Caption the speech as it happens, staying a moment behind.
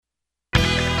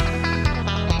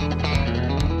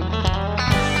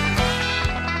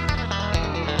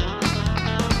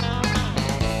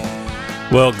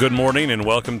Well, good morning and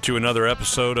welcome to another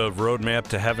episode of Roadmap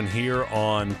to Heaven here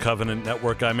on Covenant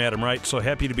Network. I'm Adam Wright, so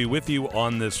happy to be with you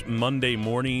on this Monday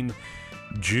morning,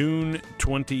 June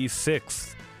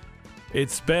 26th.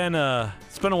 It's been a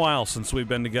while since we've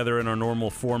been together in our normal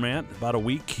format, about a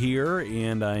week here,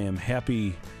 and I am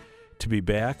happy to be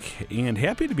back and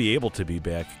happy to be able to be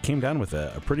back. Came down with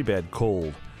a pretty bad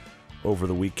cold over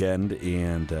the weekend,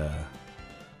 and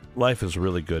life is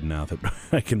really good now that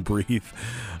I can breathe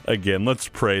again. Let's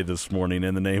pray this morning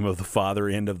in the name of the Father,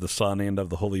 and of the Son, and of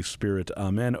the Holy Spirit.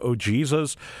 Amen. O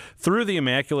Jesus, through the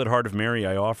Immaculate Heart of Mary,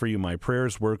 I offer you my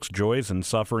prayers, works, joys, and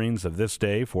sufferings of this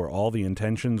day for all the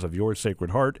intentions of your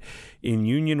Sacred Heart, in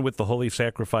union with the holy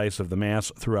sacrifice of the Mass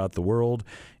throughout the world,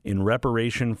 in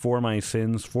reparation for my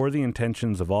sins, for the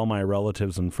intentions of all my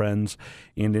relatives and friends,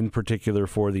 and in particular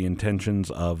for the intentions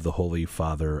of the Holy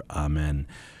Father. Amen.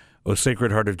 O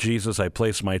Sacred Heart of Jesus, I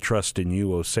place my trust in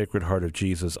you. O Sacred Heart of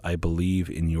Jesus, I believe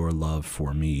in your love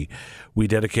for me. We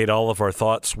dedicate all of our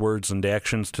thoughts, words, and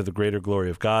actions to the greater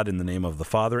glory of God, in the name of the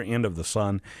Father, and of the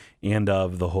Son, and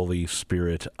of the Holy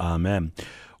Spirit. Amen.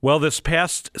 Well, this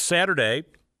past Saturday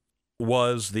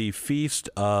was the feast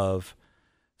of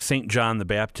St. John the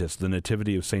Baptist, the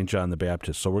Nativity of St. John the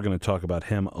Baptist. So we're going to talk about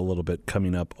him a little bit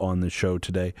coming up on the show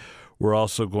today. We're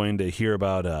also going to hear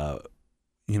about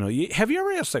have you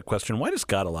ever asked that question? Why does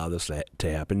God allow this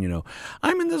to happen?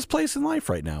 I'm in this place in life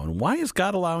right now, and why is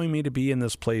God allowing me to be in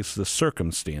this place, this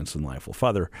circumstance in life? Well,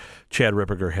 Father Chad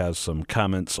Ripperger has some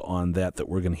comments on that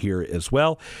we're going to hear as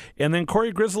well. And then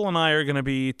Corey Grizzle and I are going to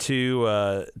be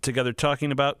together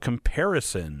talking about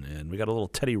comparison. And we got a little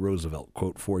Teddy Roosevelt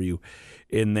quote for you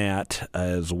in that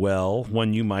as well,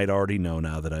 one you might already know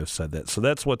now that I've said that. So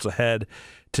that's what's ahead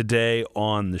today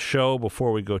on the show.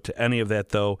 Before we go to any of that,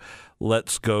 though,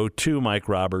 let's go to Mike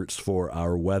Roberts for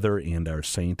our weather and our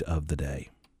saint of the day.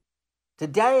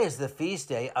 Today is the feast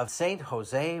day of Saint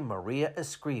Jose Maria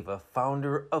Escriva,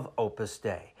 founder of Opus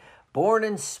Dei. Born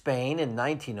in Spain in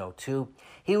 1902,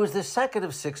 he was the second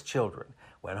of 6 children.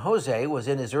 When Jose was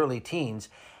in his early teens,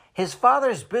 his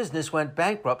father's business went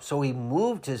bankrupt, so he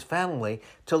moved his family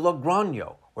to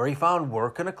Logroño, where he found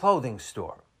work in a clothing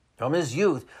store. From his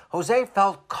youth, Jose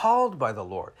felt called by the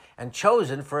Lord and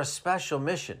chosen for a special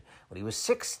mission. When he was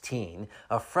 16,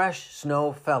 a fresh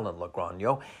snow fell in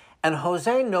Logroño, and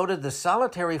Jose noted the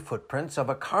solitary footprints of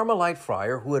a Carmelite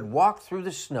friar who had walked through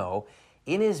the snow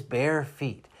in his bare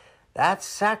feet. That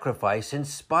sacrifice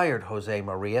inspired Jose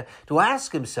Maria to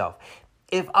ask himself,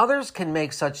 if others can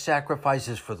make such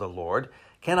sacrifices for the Lord,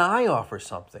 can I offer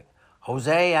something?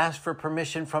 Jose asked for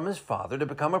permission from his father to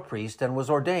become a priest and was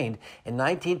ordained in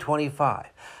 1925.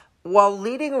 While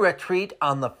leading a retreat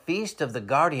on the Feast of the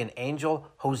Guardian Angel,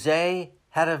 Jose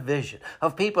had a vision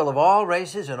of people of all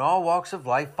races and all walks of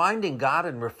life finding God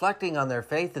and reflecting on their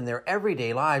faith in their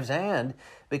everyday lives and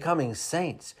becoming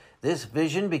saints. This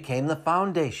vision became the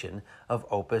foundation of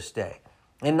Opus Dei.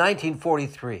 In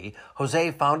 1943,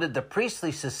 Jose founded the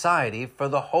Priestly Society for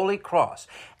the Holy Cross,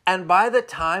 and by the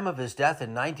time of his death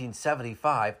in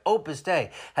 1975, Opus Dei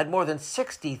had more than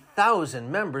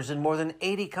 60,000 members in more than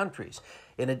 80 countries.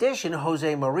 In addition,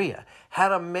 Jose Maria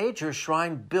had a major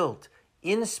shrine built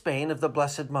in Spain of the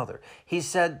Blessed Mother. He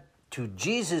said, "To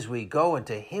Jesus we go, and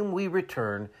to him we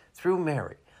return through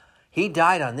Mary." He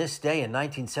died on this day in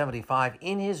 1975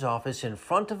 in his office in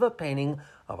front of a painting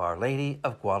of Our Lady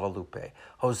of Guadalupe.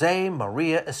 Jose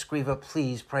Maria Escriva,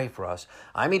 please pray for us.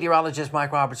 I'm meteorologist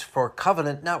Mike Roberts for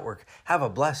Covenant Network. Have a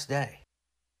blessed day.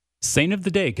 Saint of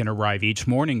the Day can arrive each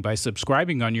morning by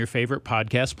subscribing on your favorite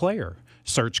podcast player.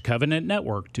 Search Covenant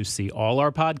Network to see all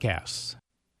our podcasts.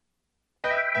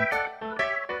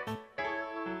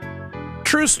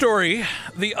 True story.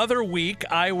 The other week,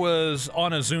 I was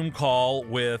on a Zoom call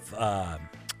with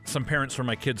some parents from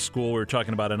my kids' school. We were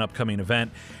talking about an upcoming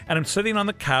event, and I'm sitting on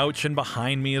the couch, and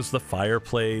behind me is the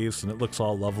fireplace, and it looks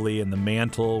all lovely, and the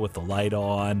mantle with the light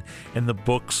on, and the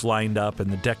books lined up, and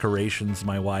the decorations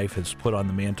my wife has put on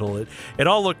the mantle. It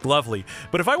all looked lovely.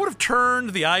 But if I would have turned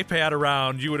the iPad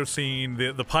around, you would have seen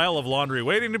the pile of laundry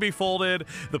waiting to be folded,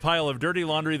 the pile of dirty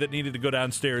laundry that needed to go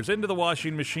downstairs into the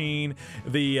washing machine,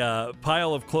 the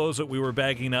pile of clothes that we were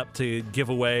bagging up to give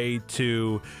away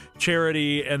to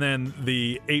charity, and then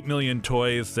the 8 million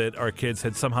toys that our kids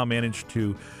had somehow managed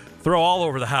to throw all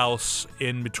over the house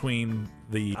in between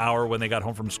the hour when they got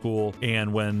home from school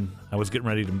and when I was getting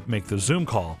ready to make the Zoom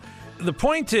call. The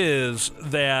point is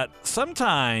that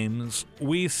sometimes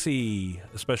we see,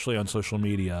 especially on social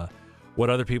media, what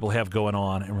other people have going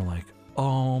on, and we're like,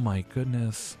 oh my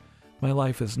goodness, my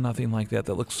life is nothing like that.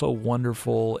 That looks so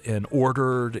wonderful and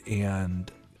ordered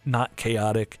and not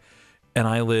chaotic. And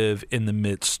I live in the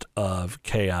midst of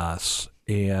chaos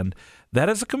And that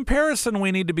is a comparison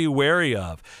we need to be wary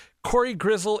of. Corey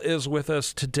Grizzle is with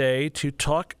us today to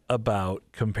talk about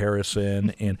comparison.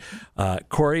 And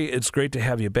Corey, it's great to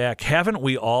have you back. Haven't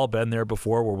we all been there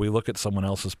before where we look at someone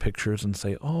else's pictures and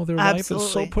say, oh, their life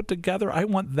is so put together. I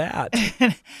want that.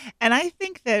 And I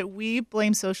think that we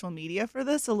blame social media for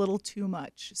this a little too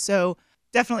much. So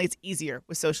definitely it's easier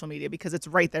with social media because it's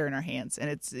right there in our hands. And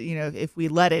it's, if we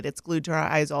let it, it's glued to our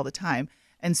eyes all the time.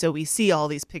 And so we see all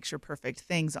these picture perfect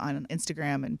things on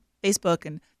Instagram and Facebook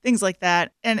and things like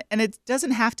that. And it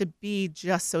doesn't have to be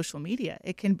just social media.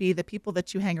 It can be the people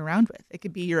that you hang around with. It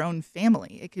could be your own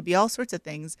family. It could be all sorts of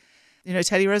things.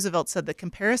 Teddy Roosevelt said that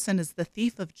comparison is the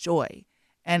thief of joy.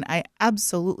 And I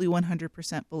absolutely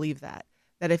 100% believe that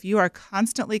if you are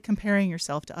constantly comparing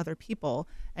yourself to other people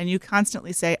and you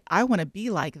constantly say, I want to be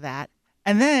like that,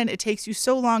 and then it takes you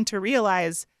so long to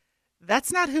realize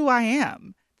that's not who I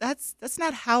am. That's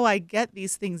not how I get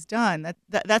these things done.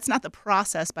 That's not the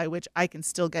process by which I can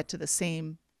still get to the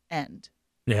same end.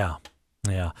 Yeah.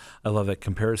 I love that.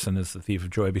 Comparison is the thief of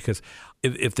joy, because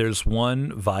if there's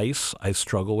one vice I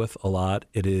struggle with a lot,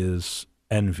 it is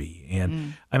envy.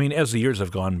 And I mean, as the years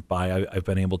have gone by, I've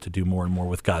been able to do more and more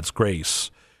with God's grace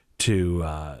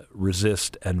to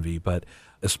resist envy. But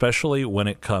especially when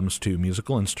it comes to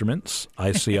musical instruments,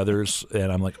 I see others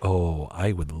and I'm like, oh,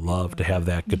 I would love to have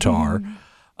that guitar.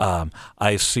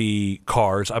 I see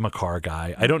cars. I'm a car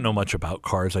guy. I don't know much about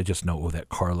cars. I just know, oh, that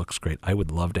car looks great. I would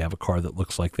love to have a car that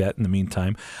looks like that. In the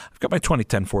meantime, I've got my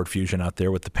 2010 Ford Fusion out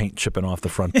there with the paint chipping off the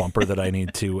front bumper that I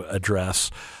need to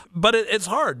address. But it's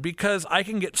hard because I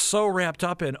can get so wrapped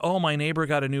up in, oh, my neighbor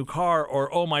got a new car,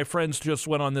 or, oh, my friends just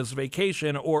went on this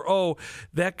vacation, or, oh,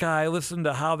 that guy, listen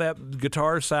to how that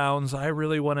guitar sounds. I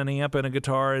really want an amp and a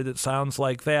guitar that sounds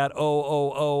like that.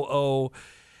 Oh.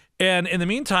 And in the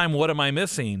meantime, what am I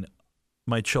missing?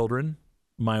 My children,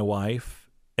 my wife,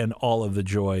 and all of the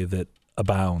joy that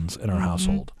abounds in our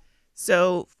household.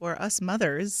 So for us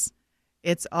mothers,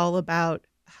 it's all about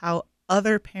how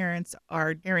other parents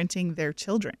are parenting their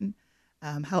children,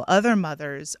 how other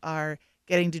mothers are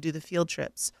getting to do the field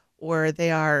trips, or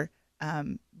they are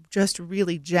just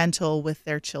really gentle with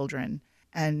their children.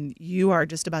 And you are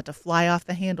just about to fly off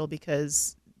the handle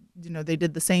because they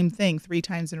did the same thing 3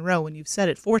 times in a row when you've said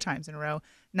it 4 times in a row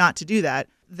not to do that.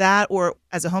 That, or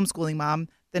as a homeschooling mom,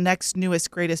 the next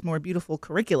newest, greatest, more beautiful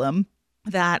curriculum,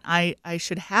 that I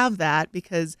should have that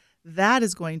because that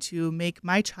is going to make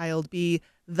my child be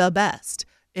the best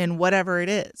in whatever it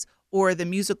is, or the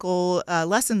musical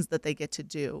lessons that they get to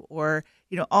do, or,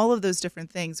 all of those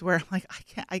different things where I'm like,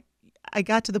 I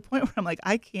got to the point where I'm like,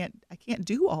 I can't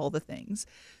do all the things.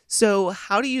 So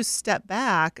how do you step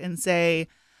back and say,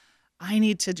 I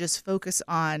need to just focus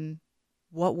on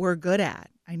what we're good at.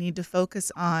 I need to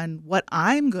focus on what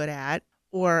I'm good at,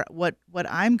 or what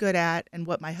I'm good at and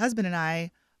what my husband and I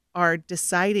are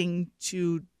deciding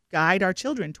to guide our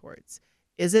children towards.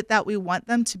 Is it that we want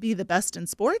them to be the best in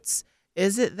sports?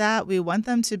 Is it that we want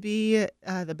them to be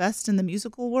the best in the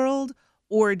musical world,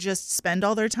 or just spend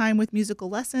all their time with musical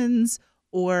lessons?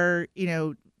 Or,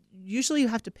 usually you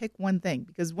have to pick one thing,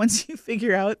 because once you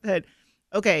figure out that,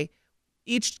 okay,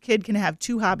 each kid can have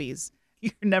 2 hobbies,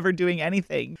 you're never doing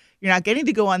anything. You're not getting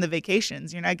to go on the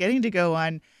vacations. You're not getting to go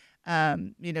on,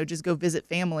 just go visit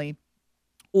family,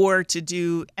 or to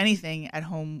do anything at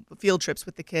home, field trips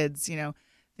with the kids,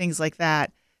 things like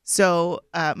that. So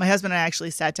my husband and I actually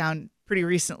sat down pretty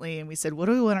recently and we said, what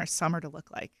do we want our summer to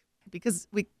look like? Because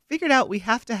we figured out we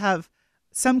have to have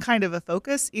some kind of a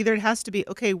focus. Either it has to be,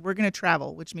 okay, we're going to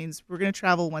travel, which means we're going to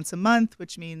travel once a month,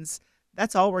 which means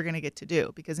that's all we're going to get to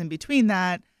do, because in between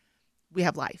that, we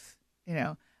have life,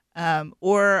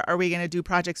 or are we going to do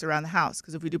projects around the house?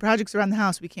 Because if we do projects around the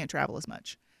house, we can't travel as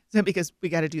much, so because we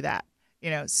got to do that,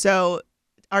 So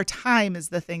our time is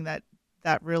the thing that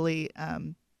really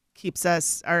keeps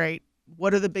us, all right,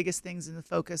 what are the biggest things in the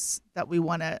focus that we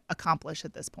want to accomplish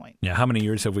at this point? Yeah, how many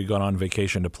years have we gone on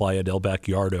vacation to Playa del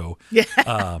Backyardo?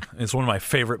 Yeah. It's one of my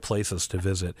favorite places to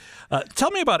visit. Tell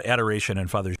me about adoration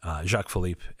and Father Jacques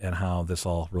Philippe, and how this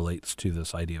all relates to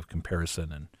this idea of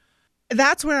comparison. And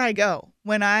that's where I go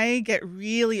when I get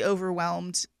really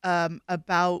overwhelmed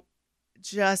about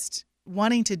just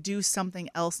wanting to do something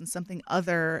else and something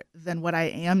other than what I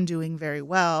am doing very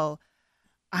well.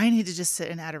 I need to just sit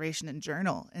in adoration and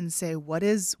journal and say, what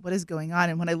is going on?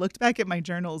 And when I looked back at my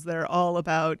journals, they're all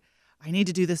about, I need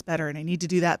to do this better, and I need to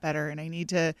do that better, and I need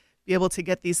to be able to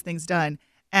get these things done.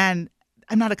 And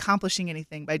I'm not accomplishing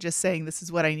anything by just saying, this is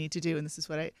what I need to do, and this is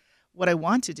what I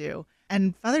want to do.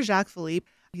 And Father Jacques Philippe,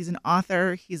 he's an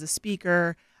author, he's a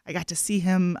speaker. I got to see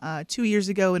him 2 years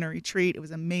ago in a retreat. It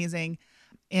was amazing.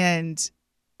 And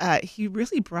he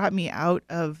really brought me out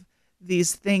of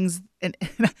these things. And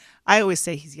I always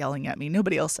say he's yelling at me.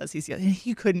 Nobody else says he's yelling.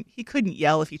 He couldn't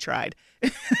yell if he tried.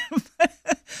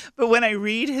 But when I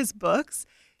read his books,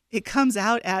 it comes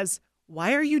out as,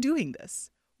 why are you doing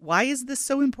this? Why is this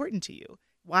so important to you?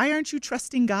 Why aren't you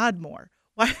trusting God more?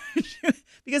 Why aren't you?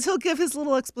 Because he'll give his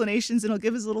little explanations and he'll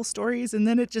give his little stories, and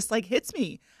then it just like hits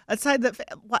me outside that.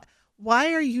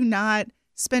 Why are you not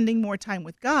spending more time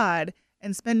with God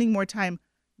and spending more time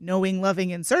knowing,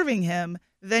 loving, and serving him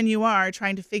than you are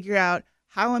trying to figure out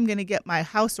how I'm going to get my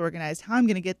house organized, how I'm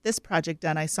going to get this project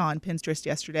done I saw on Pinterest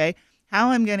yesterday, how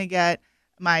I'm going to get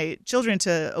my children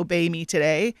to obey me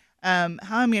today, how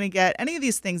I'm going to get any of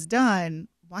these things done.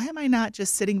 Why am I not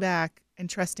just sitting back and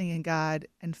trusting in God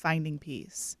and finding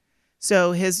peace?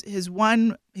 So he has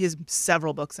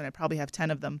several books, and I probably have 10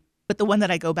 of them, but the one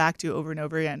that I go back to over and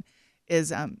over again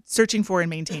is Searching for and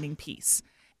Maintaining Peace.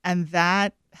 And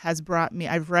that has brought me,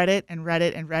 I've read it and read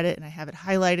it and read it, and I have it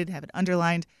highlighted, have it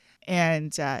underlined,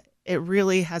 and it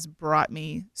really has brought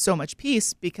me so much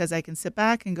peace because I can sit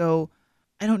back and go,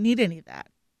 I don't need any of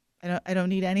that. I don't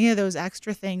need any of those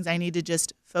extra things. I need to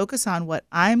just focus on what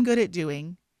I'm good at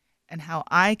doing and how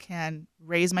I can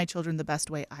raise my children the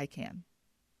best way I can.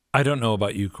 I don't know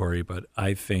about you, Corey, but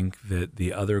I think that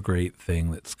the other great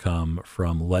thing that's come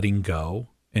from letting go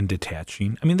and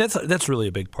detaching, I mean, that's really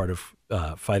a big part of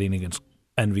fighting against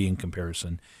envy and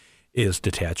comparison, is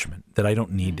detachment, that I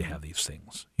don't need to have these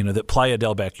things. You know, that Playa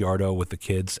del Backyardo with the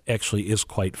kids actually is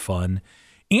quite fun.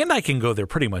 And I can go there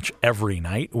pretty much every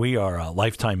night. We are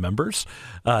lifetime members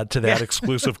to that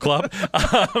exclusive club.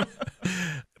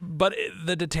 But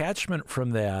the detachment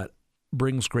from that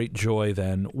brings great joy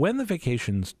then when the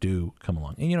vacations do come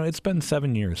along. And, you know, it's been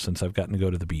 7 years since I've gotten to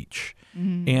go to the beach.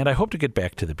 Mm-hmm. And I hope to get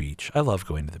back to the beach. I love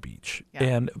going to the beach. Yeah.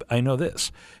 And I know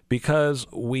this, because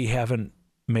we haven't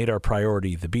made our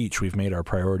priority the beach, we've made our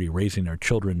priority raising our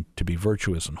children to be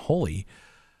virtuous and holy.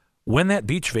 When that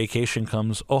beach vacation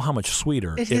comes, oh, how much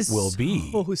sweeter it will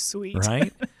be. Oh, sweet.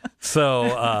 Right?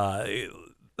 So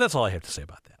that's all I have to say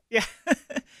about that. Yeah.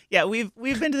 Yeah, we've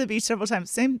been to the beach several times.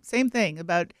 Same thing,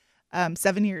 about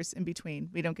 7 years in between.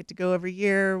 We don't get to go every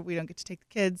year. We don't get to take the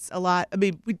kids a lot. I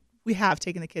mean, we have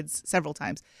taken the kids several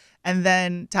times. And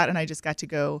then Todd and I just got to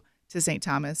go to St.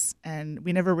 Thomas, and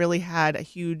we never really had a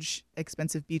huge,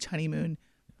 expensive beach honeymoon.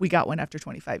 We got one after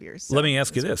 25 years. So let me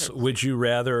ask you this. Would you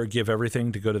rather give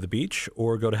everything to go to the beach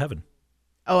or go to heaven?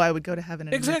 Oh, I would go to heaven.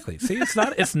 Exactly. See,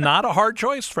 it's not a hard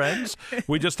choice, friends.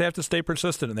 We just have to stay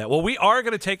persistent in that. Well, we are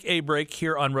going to take a break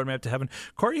here on Roadmap to Heaven.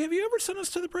 Corey, have you ever sent us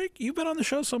to the break? You've been on the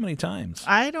show so many times.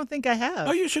 I don't think I have.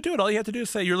 Oh, you should do it. All you have to do is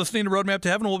say, you're listening to Roadmap to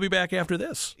Heaven. We'll be back after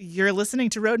this. You're listening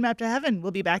to Roadmap to Heaven.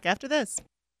 We'll be back after this.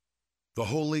 The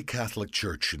Holy Catholic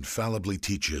Church infallibly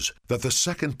teaches that the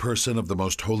second person of the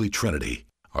Most Holy Trinity,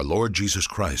 our Lord Jesus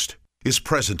Christ, is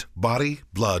present body,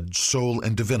 blood, soul,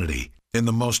 and divinity in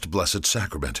the most blessed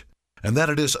sacrament, and that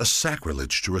it is a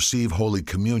sacrilege to receive Holy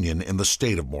Communion in the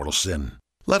state of mortal sin.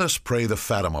 Let us pray the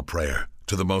Fatima prayer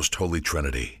to the Most Holy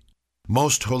Trinity.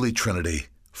 Most Holy Trinity,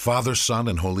 Father, Son,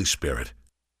 and Holy Spirit,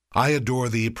 I adore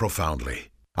Thee profoundly.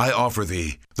 I offer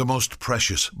Thee the most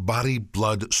precious body,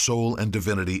 blood, soul, and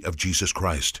divinity of Jesus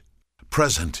Christ,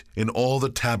 present in all the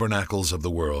tabernacles of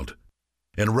the world,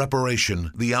 in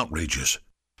reparation the outrages,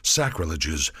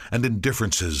 sacrileges, and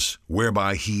indifferences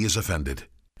whereby He is offended,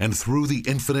 and through the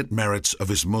infinite merits of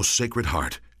His most sacred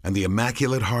heart and the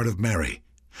Immaculate Heart of Mary,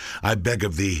 I beg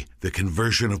of Thee the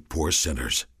conversion of poor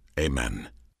sinners. Amen.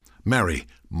 Mary,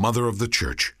 Mother of the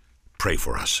Church, pray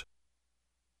for us.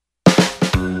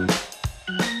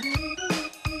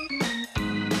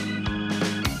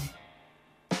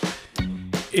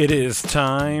 It is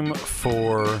time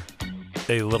for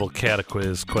a little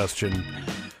catequiz question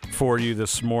for you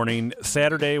this morning.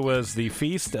 Saturday was the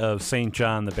feast of St.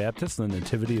 John the Baptist, the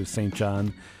Nativity of St.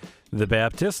 John the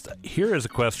Baptist. Here is a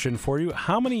question for you.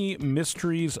 How many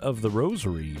mysteries of the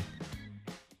Rosary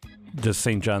does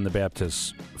St. John the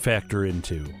Baptist factor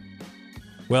into?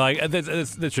 Well,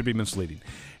 that should be misleading.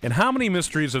 And how many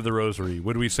mysteries of the Rosary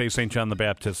would we say St. John the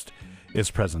Baptist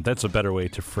is present? That's a better way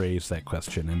to phrase that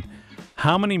question. And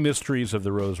how many mysteries of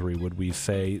the Rosary would we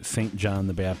say St. John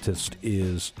the Baptist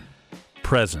is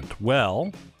present?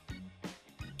 Well,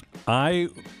 I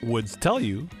would tell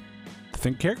you to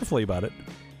think carefully about it.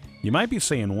 You might be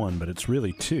saying one, but it's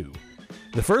really two.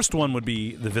 The first one would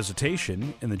be the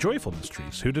visitation in the joyful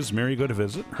mysteries. Who does Mary go to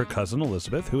visit? Her cousin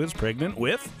Elizabeth, who is pregnant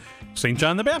with St.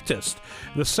 John the Baptist.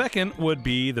 The second would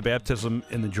be the baptism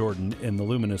in the Jordan in the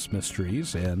luminous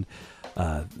mysteries. And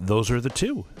Those are the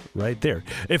two right there.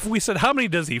 If we said, how many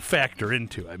does he factor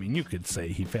into? I mean, you could say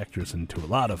he factors into a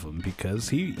lot of them because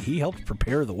he helped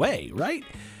prepare the way, right?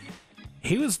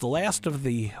 He was the last of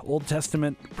the Old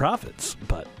Testament prophets,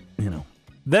 but,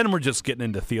 then we're just getting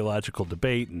into theological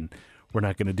debate, and we're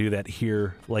not going to do that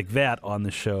here like that on the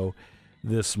show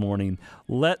this morning.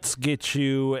 Let's get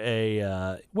you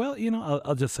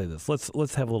I'll just say this.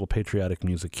 Let's have a little patriotic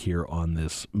music here on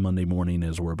this Monday morning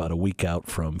as we're about a week out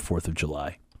from 4th of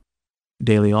July.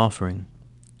 Daily Offering.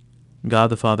 God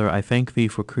the Father, I thank Thee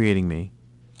for creating me.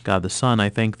 God the Son, I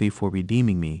thank Thee for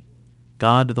redeeming me.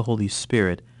 God the Holy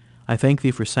Spirit, I thank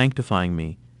Thee for sanctifying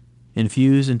me.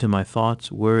 Infuse into my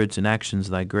thoughts, words, and actions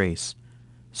Thy grace,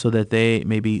 so that they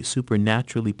may be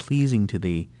supernaturally pleasing to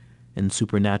Thee and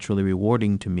supernaturally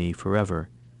rewarding to me forever.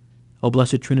 O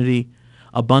Blessed Trinity,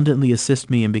 abundantly assist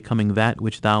me in becoming that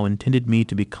which Thou intended me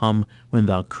to become when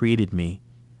Thou created me.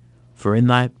 For in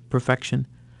Thy perfection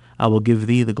I will give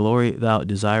Thee the glory Thou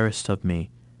desirest of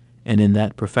me, and in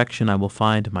that perfection I will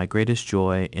find my greatest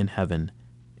joy in heaven.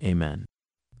 Amen.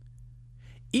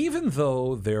 Even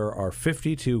though there are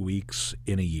 52 weeks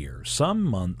in a year, some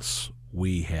months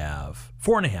we have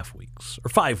 4.5 weeks or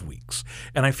 5 weeks,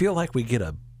 and I feel like we get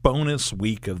a bonus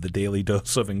week of the Daily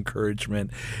Dose of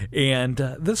Encouragement, and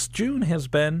this June has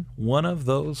been one of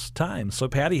those times. So,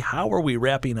 Patty, how are we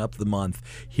wrapping up the month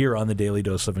here on the Daily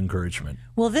Dose of Encouragement?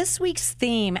 Well, this week's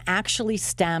theme actually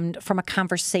stemmed from a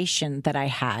conversation that I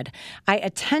had. I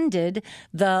attended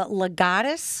the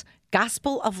Legatus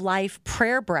Gospel of Life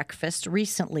prayer breakfast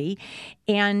recently,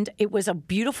 and it was a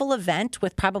beautiful event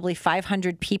with probably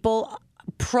 500 people,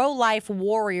 pro-life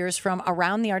warriors from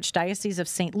around the Archdiocese of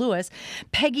St. Louis.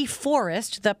 Peggy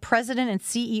Forrest, the president and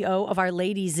CEO of Our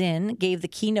Ladies Inn, gave the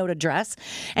keynote address.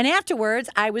 And afterwards,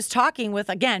 I was talking with,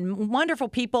 again, wonderful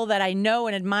people that I know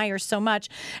and admire so much.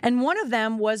 And one of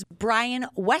them was Brian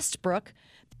Westbrook,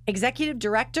 executive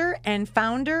director and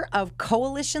founder of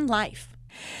Coalition Life.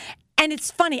 And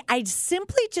it's funny, I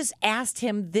simply just asked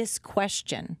him this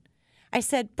question. I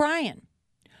said, Brian,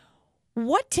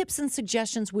 what tips and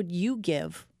suggestions would you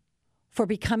give for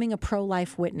becoming a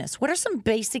pro-life witness? What are some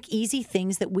basic, easy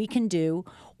things that we can do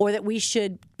or that we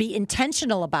should be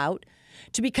intentional about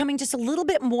to becoming just a little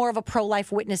bit more of a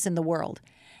pro-life witness in the world?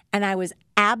 And I was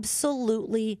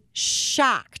absolutely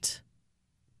shocked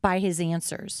by his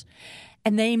answers.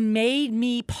 And they made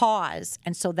me pause.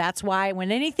 And so that's why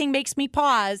when anything makes me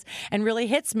pause and really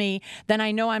hits me, then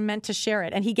I know I'm meant to share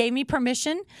it. And he gave me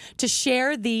permission to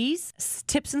share these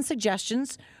tips and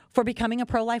suggestions for becoming a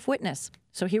pro-life witness.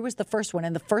 So here was the first one.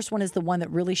 And the first one is the one that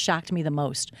really shocked me the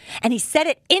most. And he said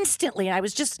it instantly. And I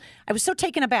was so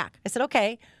taken aback. I said,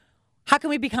 okay, how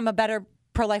can we become a better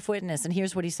pro-life witness? And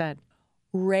here's what he said.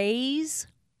 Raise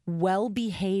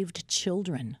well-behaved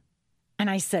children. And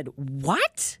I said,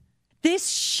 what? This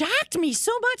shocked me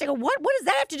so much. I go, what does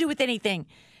that have to do with anything?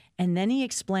 And then he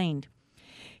explained.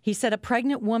 He said, a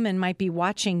pregnant woman might be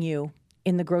watching you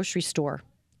in the grocery store,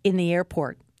 in the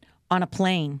airport, on a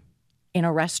plane, in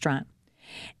a restaurant.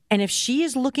 And if she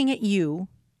is looking at you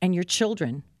and your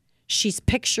children, she's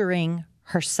picturing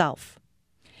herself.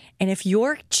 And if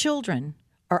your children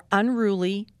are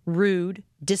unruly, rude,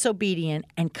 disobedient,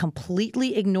 and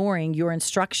completely ignoring your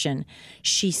instruction,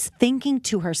 she's thinking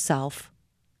to herself,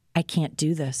 I can't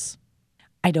do this.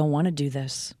 I don't want to do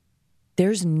this.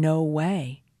 There's no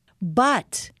way.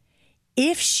 But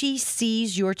if she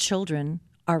sees your children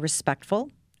are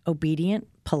respectful, obedient,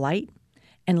 polite,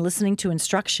 and listening to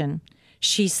instruction,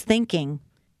 she's thinking,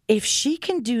 if she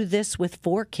can do this with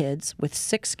 4 kids, with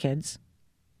 6 kids,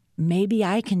 maybe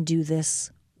I can do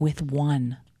this with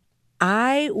 1.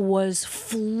 I was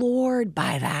floored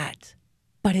by that,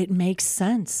 but it makes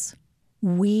sense.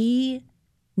 We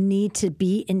need to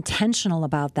be intentional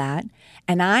about that.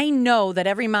 And I know that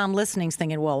every mom listening is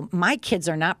thinking, well, my kids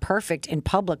are not perfect in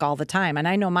public all the time. And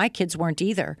I know my kids weren't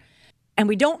either. And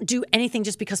we don't do anything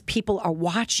just because people are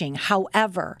watching.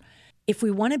 However, if we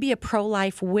want to be a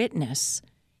pro-life witness,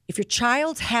 if your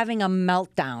child's having a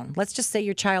meltdown, let's just say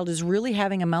your child is really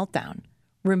having a meltdown,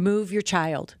 remove your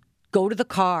child, go to the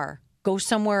car, go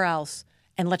somewhere else,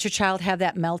 and let your child have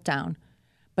that meltdown.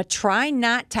 But try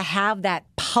not to have that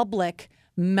public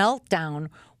meltdown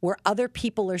where other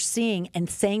people are seeing and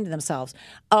saying to themselves,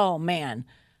 oh man,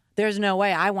 there's no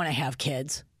way I want to have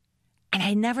kids. And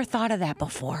I never thought of that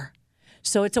before.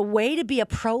 So it's a way to be a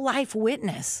pro-life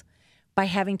witness by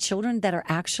having children that are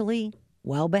actually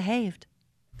well-behaved.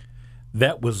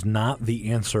 That was not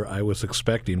the answer I was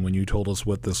expecting when you told us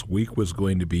what this week was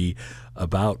going to be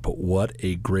about, but what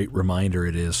a great reminder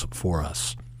it is for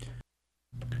us.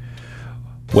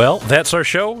 Well, that's our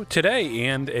show today,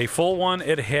 and a full one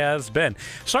it has been.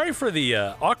 Sorry for the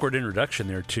awkward introduction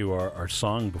there to our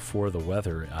song Before the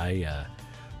Weather. I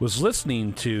was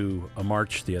listening to a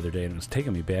march the other day, and it was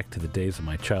taking me back to the days of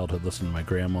my childhood, listening to my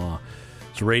grandma's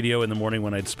radio in the morning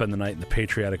when I'd spend the night in the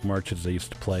patriotic marches they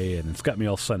used to play, and it's got me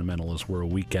all sentimental as we're a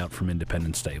week out from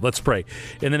Independence Day. Let's pray.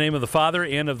 In the name of the Father,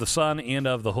 and of the Son, and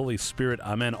of the Holy Spirit.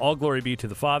 Amen. All glory be to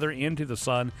the Father, and to the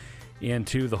Son, and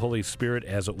to the Holy Spirit,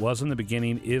 as it was in the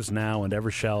beginning, is now, and ever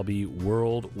shall be,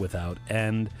 world without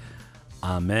end.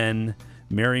 Amen.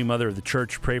 Mary, Mother of the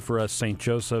Church, pray for us. Saint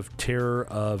Joseph, terror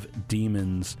of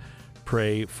demons,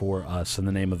 pray for us. In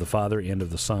the name of the Father, and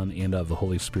of the Son, and of the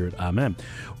Holy Spirit. Amen.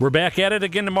 We're back at it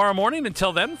again tomorrow morning.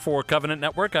 Until then, for Covenant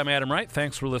Network, I'm Adam Wright.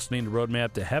 Thanks for listening to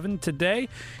Roadmap to Heaven today.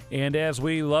 And as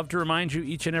we love to remind you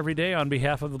each and every day, on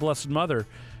behalf of the Blessed Mother,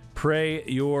 pray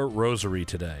your rosary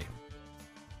today.